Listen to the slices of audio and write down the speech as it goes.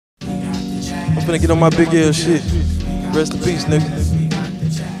I'm finna get on my big L shit. Rest in peace, nigga.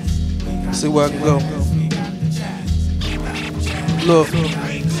 See where I can go. Look.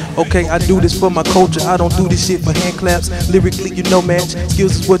 Okay, I do this for my culture, I don't do this shit for hand claps. Lyrically, you know match,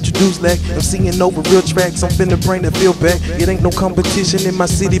 skills is what you do's lack. I'm singing over real tracks, I'm finna bring that feel back. It ain't no competition in my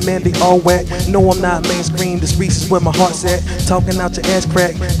city, man, they all whack. No, I'm not mainstream, the streets is where my heart's at. Talking out your ass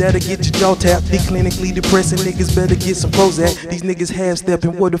crack, that'll get your jaw tapped. These clinically depressing niggas better get some Prozac. These niggas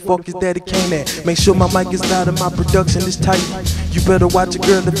half-stepping, where the fuck is that it came at? Make sure my mic is loud and my production is tight. You better watch a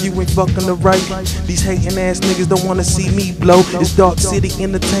girl if you ain't fucking her right. These hating ass niggas don't wanna see me blow. It's Dark City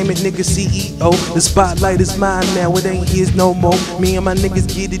Entertainment, nigga CEO. The spotlight is mine now, it ain't his no more. Me and my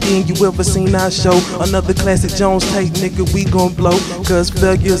niggas get it in, you ever seen our show? Another classic Jones tape, nigga, we gon' blow. Cause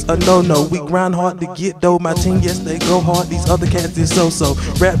failure's a no-no, we grind hard to get dough. My team, yes, they go hard, these other cats is so-so.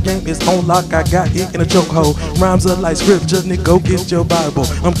 Rap game is on lock, I got it in a chokehold. Rhymes are like scripture, nigga, go get your Bible.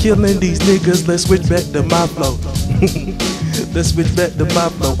 I'm killing these niggas, let's switch back to my flow. Let's switch back to my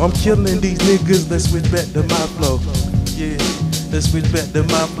flow. I'm killing these niggas, let's switch back to my flow. Yeah, let's switch back to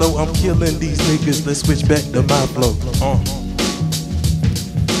my flow. I'm killing these niggas, let's switch back to my flow.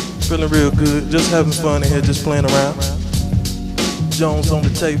 Feeling real good, just having fun in here, just playing around. Jones on the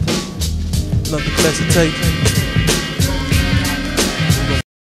tape, another classic tape.